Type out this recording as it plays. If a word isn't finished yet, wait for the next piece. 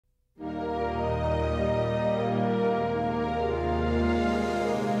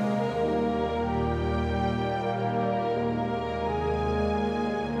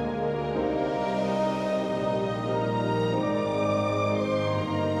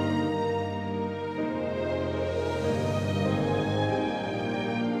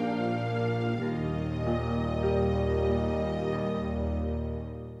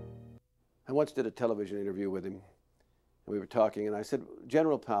once did a television interview with him. We were talking, and I said,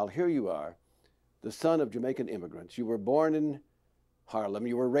 General Powell, here you are, the son of Jamaican immigrants. You were born in Harlem.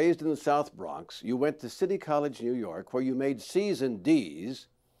 You were raised in the South Bronx. You went to City College, New York, where you made C's and D's.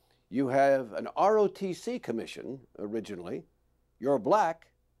 You have an ROTC commission originally. You're black,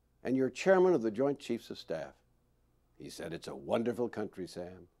 and you're chairman of the Joint Chiefs of Staff. He said, it's a wonderful country,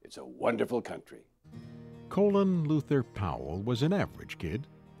 Sam. It's a wonderful country. Colin Luther Powell was an average kid.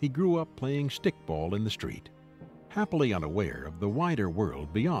 He grew up playing stickball in the street, happily unaware of the wider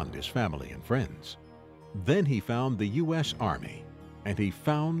world beyond his family and friends. Then he found the U.S. Army, and he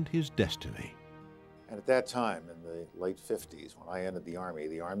found his destiny. And at that time, in the late 50s, when I entered the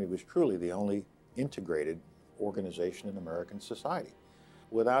Army was truly the only integrated organization in American society.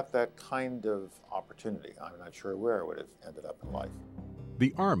 Without that kind of opportunity, I'm not sure where I would have ended up in life.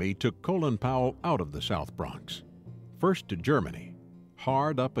 The Army took Colin Powell out of the South Bronx, first to Germany,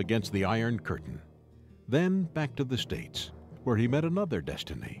 hard up against the Iron Curtain, then back to the States, where he met another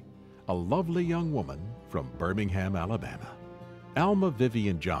destiny, a lovely young woman from Birmingham, Alabama. Alma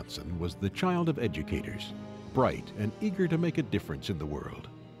Vivian Johnson was the child of educators, bright and eager to make a difference in the world.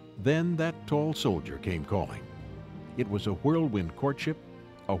 Then that tall soldier came calling. It was a whirlwind courtship,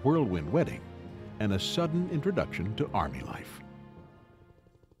 a whirlwind wedding, and a sudden introduction to Army life.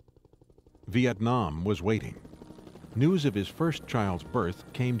 Vietnam was waiting. News of his first child's birth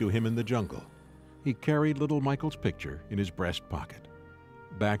came to him in the jungle. He carried little Michael's picture in his breast pocket.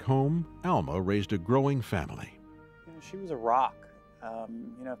 Back home, Alma raised a growing family. She was a rock.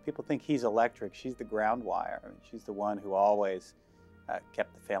 If people think he's electric, she's the ground wire. She's the one who always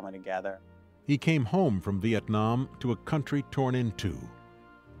kept the family together. He came home from Vietnam to a country torn in two.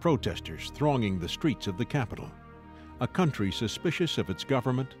 Protesters thronging the streets of the capital. A country suspicious of its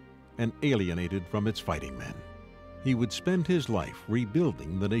government and alienated from its fighting men. He would spend his life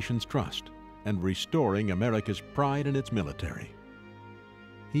rebuilding the nation's trust and restoring America's pride in its military.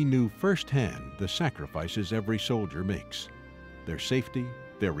 He knew firsthand the sacrifices every soldier makes. Their safety,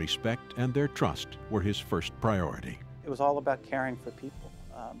 their respect, and their trust were his first priority. It was all about caring for people.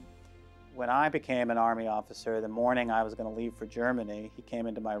 When I became an Army officer, the morning I was going to leave for Germany, he came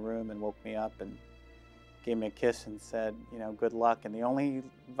into my room and woke me up and gave me a kiss and said, good luck. And the only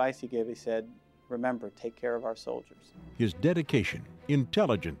advice he gave, he said, remember, take care of our soldiers. His dedication,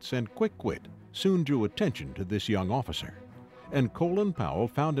 intelligence, and quick wit soon drew attention to this young officer. And Colin Powell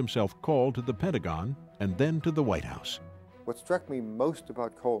found himself called to the Pentagon and then to the White House. What struck me most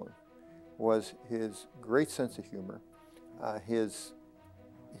about Colin was his great sense of humor, his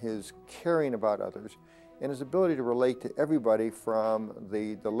caring about others, and his ability to relate to everybody from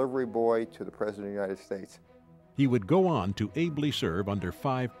the delivery boy to the President of the United States. He would go on to ably serve under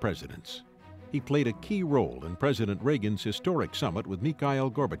 5 presidents. He played a key role in President Reagan's historic summit with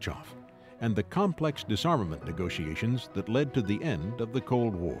Mikhail Gorbachev and the complex disarmament negotiations that led to the end of the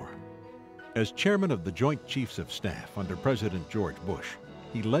Cold War. As chairman of the Joint Chiefs of Staff under President George Bush,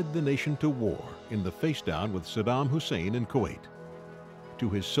 he led the nation to war in the face-down with Saddam Hussein in Kuwait. To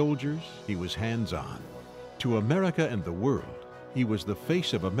his soldiers, he was hands-on. To America and the world, he was the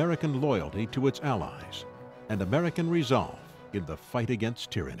face of American loyalty to its allies and American resolve in the fight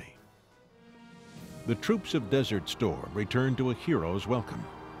against tyranny. The troops of Desert Storm returned to a hero's welcome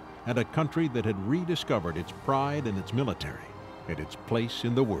and a country that had rediscovered its pride in its military and its place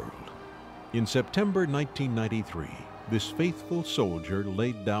in the world. In September 1993, this faithful soldier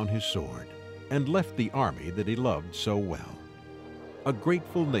laid down his sword and left the Army that he loved so well. A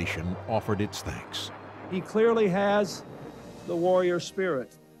grateful nation offered its thanks. He clearly has the warrior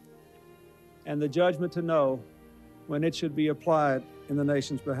spirit and the judgment to know when it should be applied in the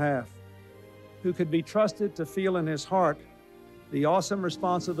nation's behalf, who could be trusted to feel in his heart the awesome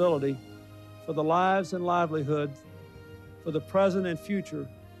responsibility for the lives and livelihood for the present and future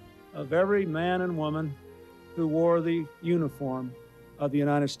of every man and woman who wore the uniform of the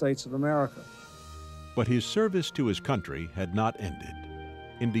United States of America. But his service to his country had not ended.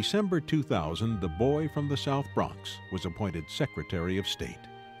 In December 2000, the boy from the South Bronx was appointed Secretary of State,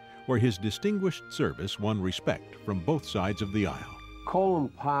 where his distinguished service won respect from both sides of the aisle. Colin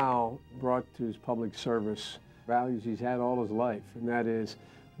Powell brought to his public service values he's had all his life, and that is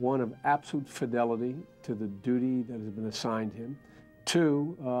one of absolute fidelity to the duty that has been assigned him.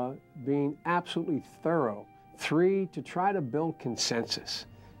 2, being absolutely thorough. 3, to try to build consensus.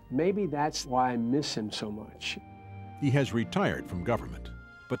 Maybe that's why I miss him so much. He has retired from government,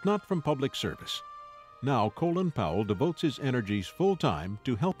 but not from public service. Now Colin Powell devotes his energies full-time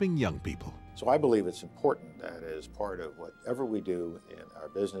to helping young people. So I believe it's important that as part of whatever we do in our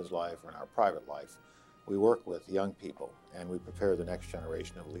business life or in our private life, We work with young people, and we prepare the next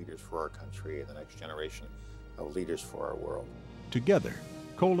generation of leaders for our country and the next generation of leaders for our world. Together,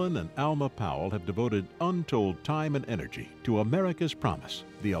 Colin and Alma Powell have devoted untold time and energy to America's Promise,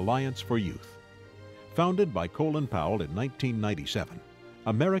 the Alliance for Youth. Founded by Colin Powell in 1997,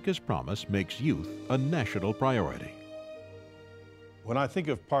 America's Promise makes youth a national priority. When I think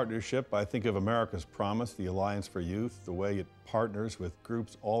of partnership, I think of America's Promise, the Alliance for Youth, the way it partners with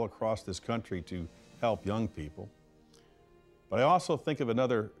groups all across this country to help young people. But I also think of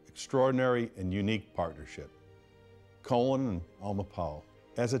another extraordinary and unique partnership, Colin and Alma Powell.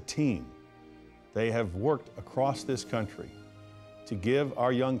 As a team, they have worked across this country to give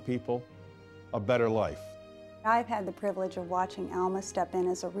our young people a better life. I've had the privilege of watching Alma step in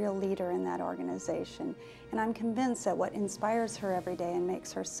as a real leader in that organization, and I'm convinced that what inspires her every day and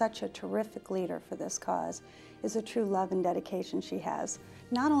makes her such a terrific leader for this cause is a true love and dedication she has,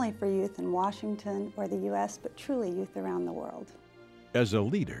 not only for youth in Washington or the U.S., but truly youth around the world. As a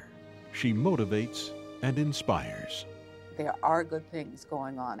leader, she motivates and inspires. There are good things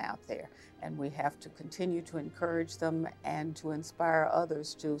going on out there, and we have to continue to encourage them and to inspire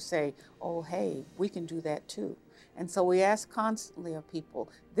others to say, oh, hey, we can do that too. And so we ask constantly of people,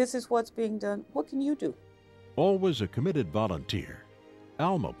 this is what's being done, what can you do? Always a committed volunteer,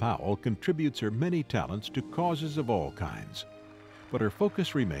 Alma Powell contributes her many talents to causes of all kinds, but her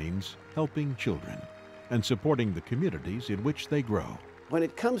focus remains helping children and supporting the communities in which they grow. When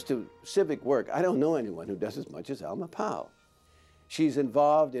it comes to civic work, I don't know anyone who does as much as Alma Powell. She's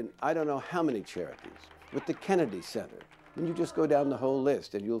involved in I don't know how many charities, with the Kennedy Center. And you just go down the whole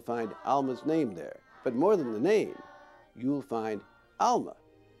list and you'll find Alma's name there. But more than the name, you'll find Alma.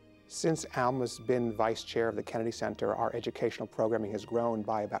 Since Alma's been vice chair of the Kennedy Center, our educational programming has grown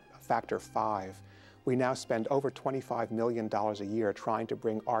by about a factor of 5. We now spend over $25 million a year trying to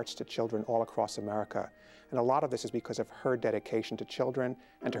bring arts to children all across America. And a lot of this is because of her dedication to children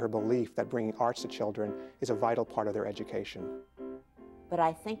and to her belief that bringing arts to children is a vital part of their education. But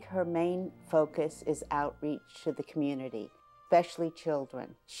I think her main focus is outreach to the community, especially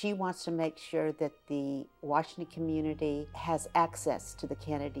children. She wants to make sure that the Washington community has access to the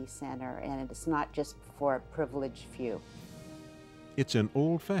Kennedy Center, and it's not just for a privileged few. It's an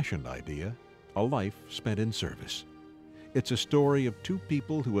old-fashioned idea, a life spent in service. It's a story of two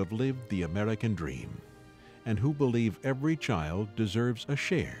people who have lived the American dream and who believe every child deserves a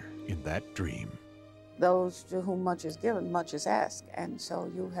share in that dream. Those to whom much is given, much is asked, and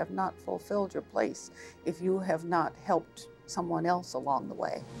so you have not fulfilled your place if you have not helped someone else along the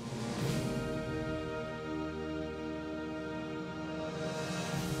way.